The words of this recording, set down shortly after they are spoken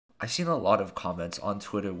I've seen a lot of comments on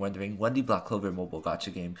Twitter wondering when the Black Clover mobile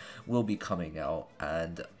gacha game will be coming out,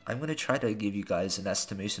 and I'm going to try to give you guys an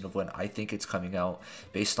estimation of when I think it's coming out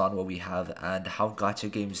based on what we have and how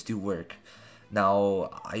gacha games do work.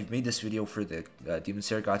 Now, I've made this video for the Demon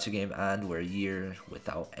Slayer gacha game, and we're a year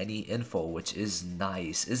without any info, which is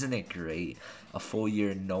nice. Isn't it great? A full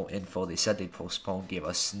year, no info. They said they postponed, gave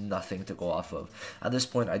us nothing to go off of. At this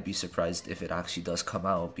point, I'd be surprised if it actually does come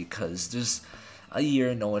out, because there's a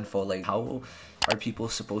year, no info. Like, how are people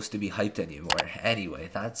supposed to be hyped anymore? Anyway,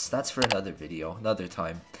 that's for another video, another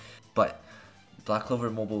time. But Black Clover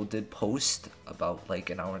Mobile did post about like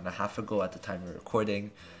an hour and a half ago at the time we're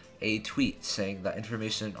recording a tweet saying that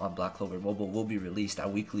information on Black Clover Mobile will be released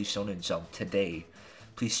at Weekly Shonen Jump today.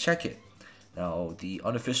 Please check it. Now, the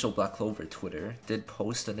unofficial Black Clover Twitter did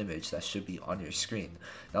post an image that should be on your screen.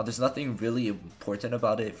 Now, there's nothing really important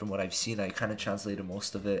about it from what I've seen. I kind of translated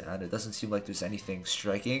most of it, and it doesn't seem like there's anything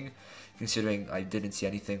striking, considering I didn't see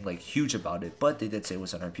anything like huge about it. But they did say it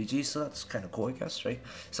was an RPG, so that's kind of cool, I guess, right?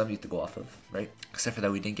 Something to go off of, right? Except for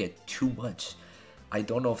that, we didn't get too much. I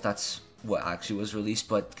don't know if that's what actually was released,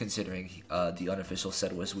 but considering the unofficial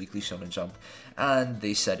said it was Weekly Shonen Jump, and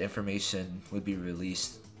they said information would be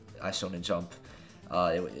released at Shonen Jump,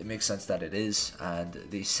 it makes sense that it is. And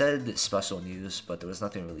they said special news, but there was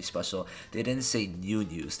nothing really special. They didn't say new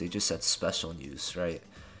news, they just said special news, right?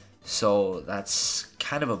 So that's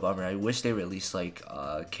kind of a bummer. I wish they released like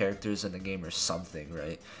characters in the game or something,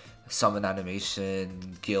 right? Summon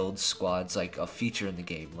animation, guild squads, like a feature in the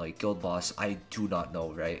game, like guild boss. I do not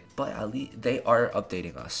know, right? But at least they are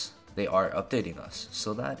updating us. They are updating us,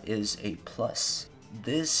 so that is a plus.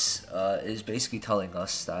 This is basically telling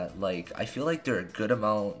us that, like, I feel like they're a good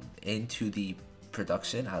amount into the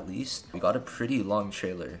production. At least we got a pretty long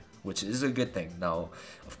trailer, which is a good thing. Now,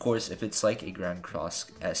 of course, if it's like a Grand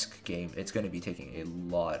Cross-esque game, it's going to be taking a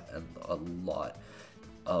lot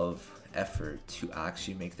of effort to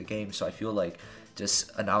actually make the game. So I feel like just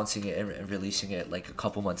announcing it and releasing it like a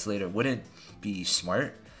couple months later wouldn't be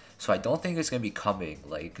smart. So I don't think it's going to be coming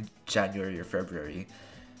like January or February.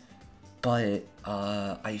 But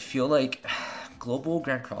I feel like Global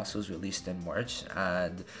Grand Cross was released in March,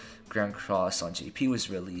 and Grand Cross on JP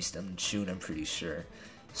was released in June, I'm pretty sure.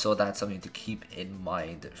 So that's something to keep in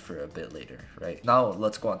mind for a bit later, right? Now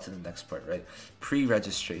let's go on to the next part, right?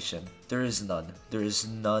 Pre-registration. There is none. There is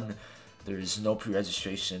none. There is no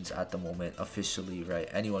pre-registrations at the moment officially, right?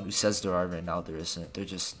 Anyone who says there are right now, there isn't. They're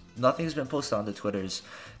just, nothing's been posted on the Twitters.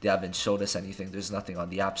 They haven't showed us anything. There's nothing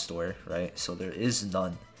on the App Store, right? So there is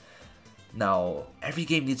none. Now, every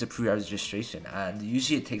game needs a pre-registration, and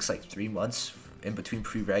usually it takes like 3 months in between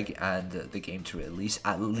pre-reg and the game to release.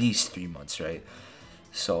 At least 3 months, right?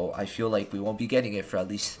 So I feel like we won't be getting it for at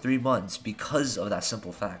least 3 months because of that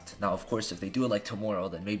simple fact. Now, of course, if they do it like tomorrow,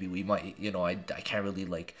 then maybe we might, you know, I can't really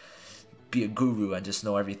like be a guru and just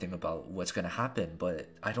know everything about what's gonna happen, but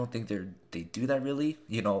I don't think they do that really.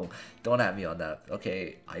 You know, don't at me on that,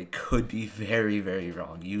 okay? I could be very, very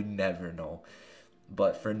wrong. You never know.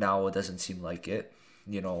 But for now, it doesn't seem like it.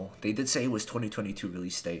 You know, they did say it was 2022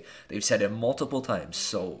 release date. They've said it multiple times,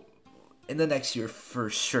 so in the next year, for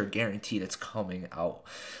sure, guaranteed it's coming out.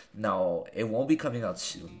 Now, it won't be coming out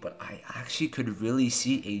soon, but I actually could really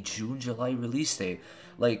see a June, July release date.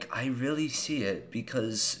 Like, I really see it,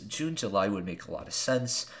 because June, July would make a lot of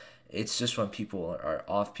sense. It's just when people are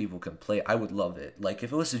off, people can play. I would love it. Like,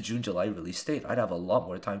 if it was a June, July release date, I'd have a lot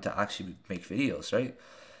more time to actually make videos, right?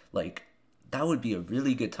 Like, that would be a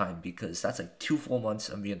really good time, because that's like 2 full months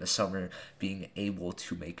of me in the summer being able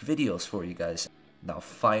to make videos for you guys. Now,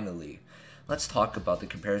 finally, let's talk about the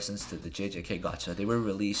comparisons to the JJK gacha. They were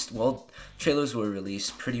released, well, trailers were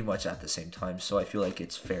released pretty much at the same time, so I feel like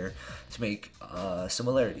it's fair to make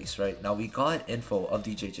similarities, right? Now, we got info of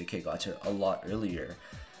the JJK gacha a lot earlier.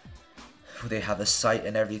 They have a site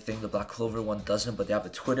and everything. The Black Clover one doesn't, but they have a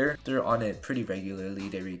Twitter. They're on it pretty regularly.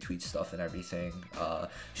 They retweet stuff and everything. You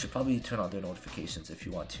should probably turn on their notifications if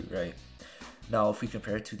you want to, right? Now, if we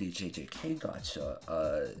compare it to the JJK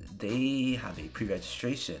gacha, they have a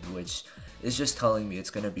pre-registration, which is just telling me it's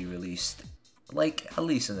going to be released, like, at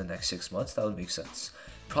least in the next 6 months. That would make sense.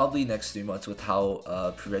 Probably next 3 months with how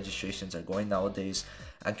pre-registrations are going nowadays.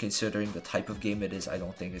 And considering the type of game it is, I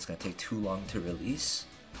don't think it's going to take too long to release.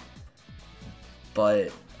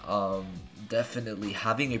 But definitely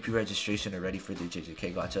having a pre-registration already for the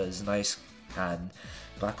JJK gacha is nice. And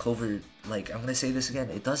Black Clover, like, I'm gonna say this again,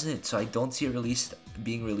 it doesn't, so I don't see it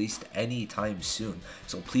being released anytime soon.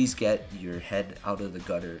 So please get your head out of the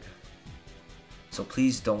gutter. So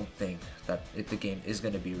please don't think that the game is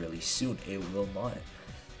gonna be released soon. It will not.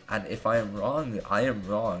 And if I am wrong, I am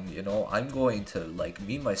wrong. You know, I'm going to like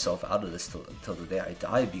meme myself out of this till the day I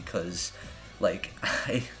die, because like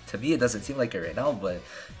to me it doesn't seem like it right now, but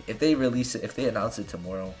if they release it, if they announce it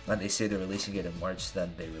tomorrow and they say they're releasing it in March,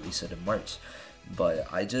 then they release it in March. But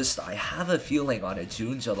I have a feeling on a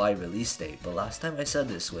June, July release date. But last time I said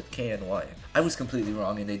this with KNY, I was completely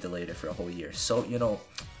wrong and they delayed it for a whole year. So, you know,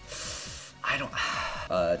 I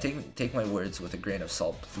don't take my words with a grain of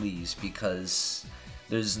salt, please, because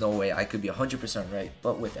there's no way I could be 100% right.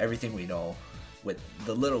 But with everything we know, with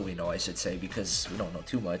the little we know, I should say, because we don't know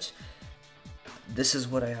too much, this is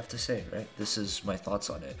what I have to say, right? This is my thoughts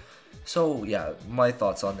on it. So yeah, my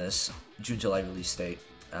thoughts on this June, July release date,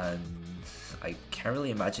 and I can't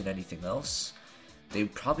really imagine anything else. They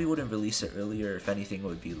probably wouldn't release it earlier. If anything, it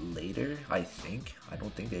would be later, I think. I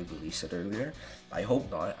don't think they'd release it earlier. I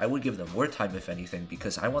hope not. I would give them more time, if anything,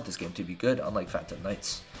 because I want this game to be good, unlike Phantom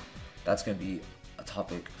Knights. That's going to be a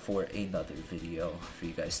topic for another video for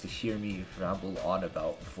you guys to hear me ramble on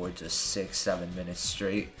about for just 6-7 minutes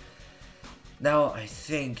straight. Now, I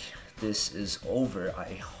think this is over.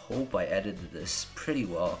 I hope I edited this pretty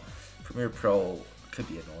well. Premiere Pro could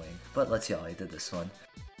be annoying, but let's see how I did this one.